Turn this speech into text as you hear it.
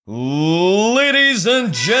Ladies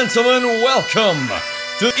and gentlemen, welcome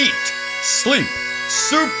to Eat, Sleep,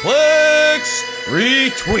 Suplex,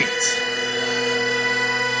 Retweet.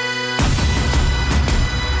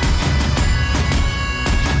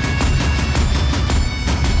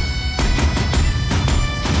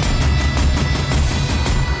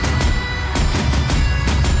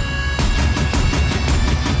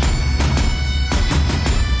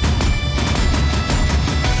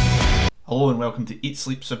 Hello and welcome to Eat,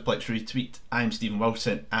 Sleep, Suplex, Retweet. I'm Stephen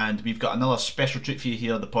Wilson and we've got another special treat for you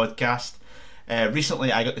here on the podcast.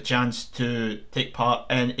 Recently I got the chance to take part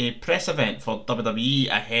in a press event for WWE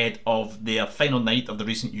ahead of their final night of the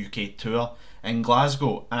recent UK tour in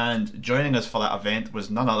Glasgow, and joining us for that event was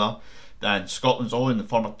none other than Scotland's own, the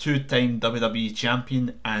former two-time WWE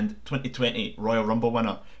champion and 2020 Royal Rumble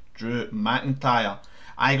winner, Drew McIntyre.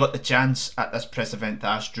 I got the chance at this press event to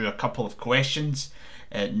ask Drew a couple of questions,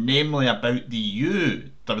 namely about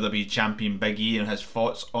the WWE champion Big E and his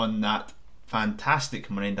thoughts on that fantastic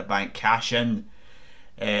Money in the Bank cash-in,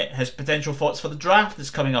 his potential thoughts for the draft that's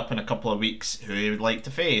coming up in a couple of weeks, who he would like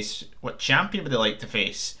to face, what champion would he like to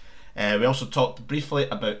face. We also talked briefly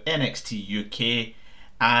about NXT UK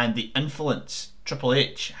and the influence Triple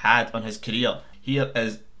H had on his career. Here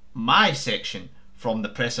is my section from the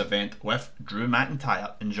press event with Drew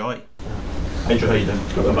McIntyre. Enjoy. Hi Drew, how you doing?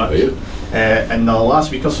 Good, how are you? In the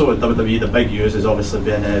last week or so at WWE, the big news has obviously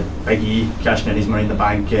been Big E cashing in his Money in the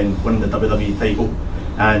Bank and winning the WWE title,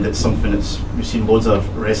 and it's something that's, we've seen loads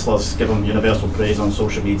of wrestlers give him universal praise on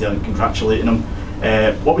social media and congratulating him.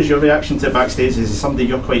 What was your reaction to it backstage? Is he somebody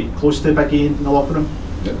you're quite close to, Big E, in the locker room?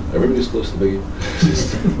 Yeah, everybody's close to Big E.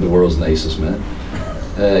 He's the world's nicest man.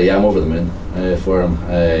 Yeah, I'm over the moon for him.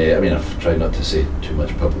 I mean, I've tried not to say too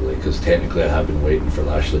much publicly because technically I have been waiting for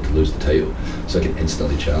Lashley to lose the title so I can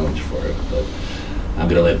instantly challenge for it. But I'm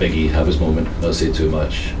going to let Big E have his moment, not say too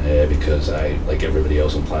much, because I, like everybody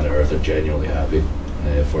else on planet Earth, are genuinely happy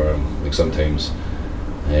for him. Like sometimes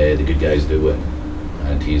the good guys do win,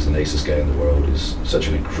 and he's the nicest guy in the world. He's such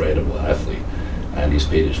an incredible athlete, and he's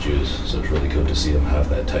paid his dues. So it's really cool to see him have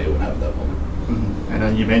that title and have that moment. Mm-hmm. And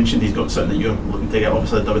then you mentioned he's got something that you're looking to get,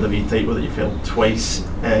 obviously the WWE title that you failed twice,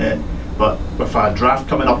 but with a draft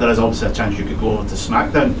coming up there is obviously a chance you could go over to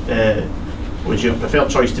SmackDown. Would your preferred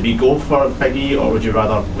choice to be go for Big E, or would you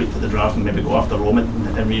rather wait to the draft and maybe go after Roman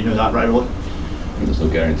and renew that rivalry? There's no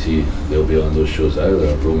guarantee they'll be on those shows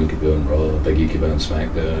either. Roman could be on Raw, Big E could be on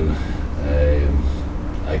SmackDown,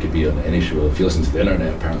 I could be on any show. If you listen to the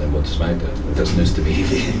internet, apparently I'm going to SmackDown. That's news to me.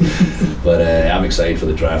 But I'm excited for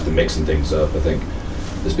the draft and mixing things up. I think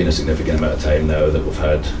there's been a significant amount of time now that we've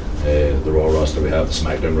had the Raw roster we have, the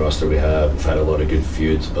SmackDown roster we have. We've had a lot of good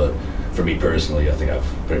feuds, but for me personally, I think I've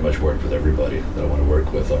pretty much worked with everybody that I want to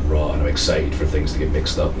work with on Raw, and I'm excited for things to get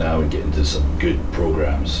mixed up now and get into some good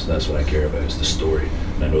programs. That's what I care about, is the story.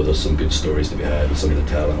 And I know there's some good stories to be had with some of the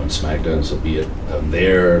talent on SmackDown, so be it I'm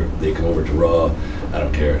there, they come over to Raw, I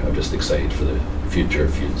don't care. I'm just excited for the future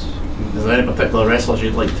feuds. Is there any particular wrestlers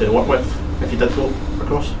you'd like to work with if you did go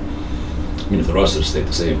across? I mean, if the roster stayed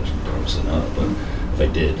the same, which obviously not, but if I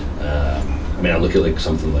did, I mean, I look at like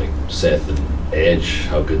something like Seth and Edge,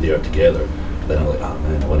 how good they are together, but then I'm like, oh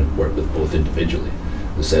man, I want to work with both individually.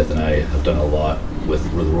 And Seth and I have done a lot with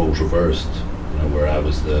the roles reversed, you know, where I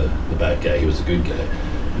was the bad guy, he was the good guy.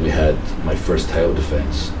 And we had my first title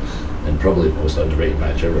defense, and probably the most underrated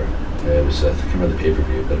match ever. It was, I can't remember the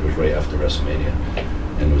pay-per-view, but it was right after WrestleMania,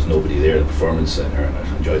 and there was nobody there in the Performance Center, and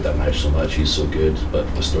I enjoyed that match so much. He's so good, but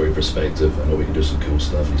from a story perspective, I know we can do some cool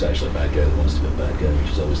stuff. He's actually a bad guy that wants to be a bad guy,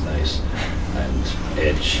 which is always nice. And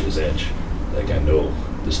Edge is Edge. Like, I know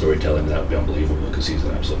the storytelling, that would be unbelievable because he's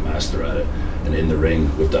an absolute master at it. And in the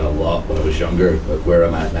ring, we've done a lot when I was younger, but where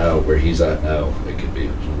I'm at now, where he's at now, it could be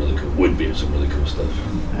some really cool, would be some really cool stuff.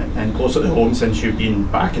 And closer to home, since you've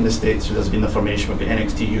been back in the States, there's been the formation, we've got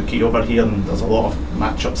NXT UK over here, and there's a lot of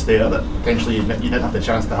matchups there that potentially you didn't have the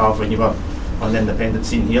chance to have when you were on the independent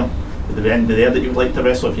scene here. Would there be anybody there that you would like to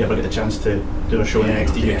wrestle if you ever get the chance to do a show in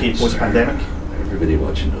NXT UK post-pandemic? Everybody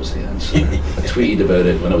watching knows the answer. I tweeted about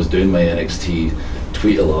it when I was doing my NXT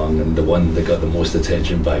tweet along, and the one that got the most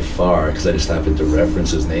attention by far, because I just happened to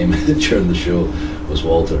reference his name during the show, was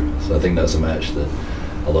Walter. So I think that's a match that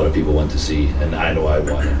a lot of people want to see, and I know I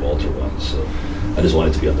won and Walter won, so I just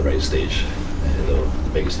wanted to be on the right stage, the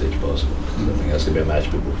biggest stage possible. So I think that's going to be a match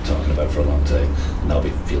people will be talking about for a long time, and I'll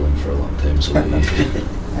be feeling for a long time. So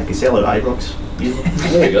I can sell out Ibrox.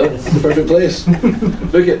 There you go, the perfect place.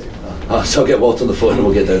 Book it. So I'll get Walt on the phone and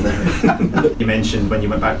we'll get down there. You mentioned when you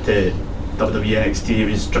went back to WWE NXT, it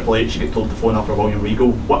was Triple H, you get told to phone up for William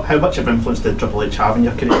Regal. How much of influence did Triple H have in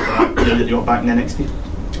your career for that year that you were back in NXT?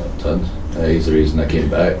 Tons. He's the reason I came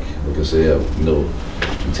back. Like I say, I have no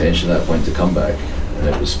intention at that point to come back. And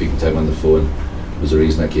it was speaking to him on the phone was the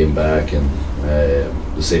reason I came back. And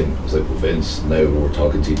the same as like with Vince. Now we're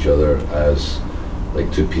talking to each other as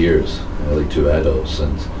like two peers, like two adults.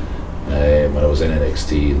 And when I was in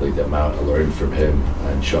NXT, like the amount I learned from him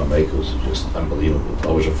and Shawn Michaels was just unbelievable. I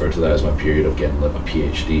always refer to that as my period of getting like a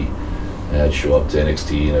PhD. I'd show up to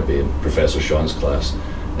NXT and I'd be in Professor Shawn's class.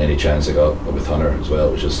 And any chance I got with Hunter as well,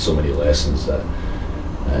 it was just so many lessons that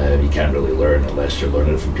you can't really learn unless you're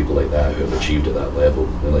learning it from people like that who have achieved at that level.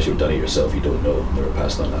 Unless you've done it yourself, you don't know. Never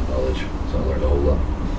passed on that knowledge. So I learned a whole lot.